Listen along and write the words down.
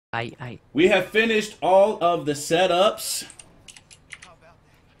We have finished all of the setups.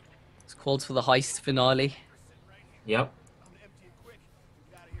 It's called for the heist finale. Yep.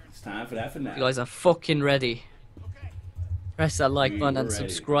 It's time for that finale. You guys are fucking ready. Press that like button and ready.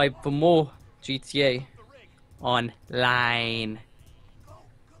 subscribe for more GTA Online.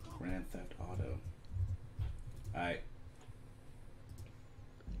 Grand Theft Auto. Alright.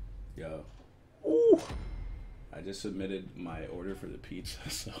 Yo. Ooh. I just submitted my order for the pizza,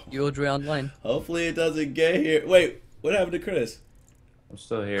 so You order it online. hopefully it doesn't get here. Wait, what happened to Chris? I'm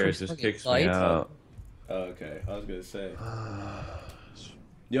still here. It Chris just fucking kicks died. me out. Oh, okay, I was gonna say.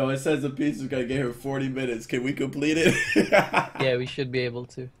 Yo, it says the pizza's gonna get here 40 minutes. Can we complete it? Yeah, we should be able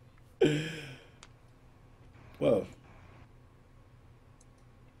to. Whoa.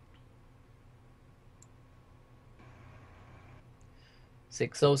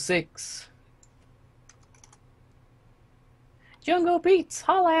 $6:06. Jungle Beats,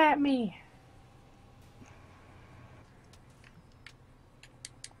 holla at me.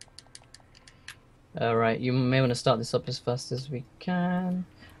 Alright, you may want to start this up as fast as we can.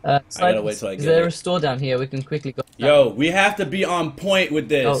 gotta wait till I is get there it. a store down here? We can quickly go. Yo, we have to be on point with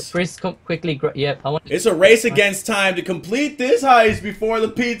Oh, this. Chris, come quickly. Yep, I want. It's a race against time to complete this heist before the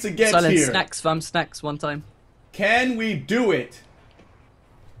pizza gets Silent here. snacks, fam, snacks. One time. Can we do it?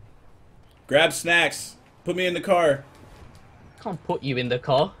 Grab snacks. Put me in the car. Can't put you in the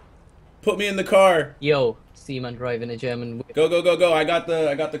car. Put me in the car. Yo, Seaman driving a German whip. Go, go, go, go. I got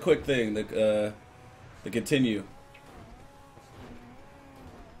the quick thing. The continue.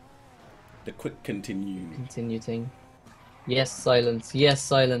 The quick continue. Continue thing. Yes, silence. Yes,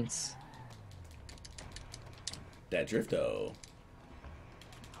 silence. That drifto.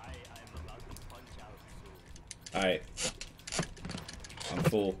 Alright. I'm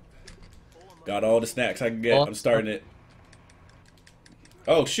full. Got all the snacks I can get. I'm starting it.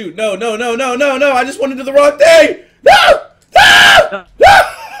 Oh shoot, no, no, no, no, no, no! I just wanted to do the wrong thing! No! No!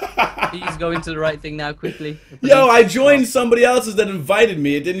 No! Please go into the right thing now, quickly. Yo, I joined somebody else's that invited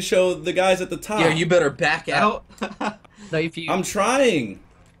me. It didn't show the guys at the top. Yeah, you better back out. No, if you, I'm trying.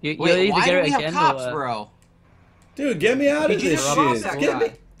 you Wait, either why get do it we have again cops, or, bro? Dude, get me out of Did you this just rob shit. that Get guy?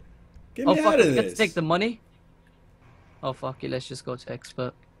 me, get Oh me fuck, out we of get to this. take the money. Oh fuck it, let's just go to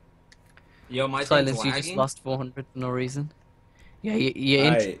expert. Yo, my Silence, thing's you just lagging. lost 400 for no reason. Yeah,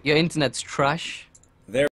 Aight. your internet's trash.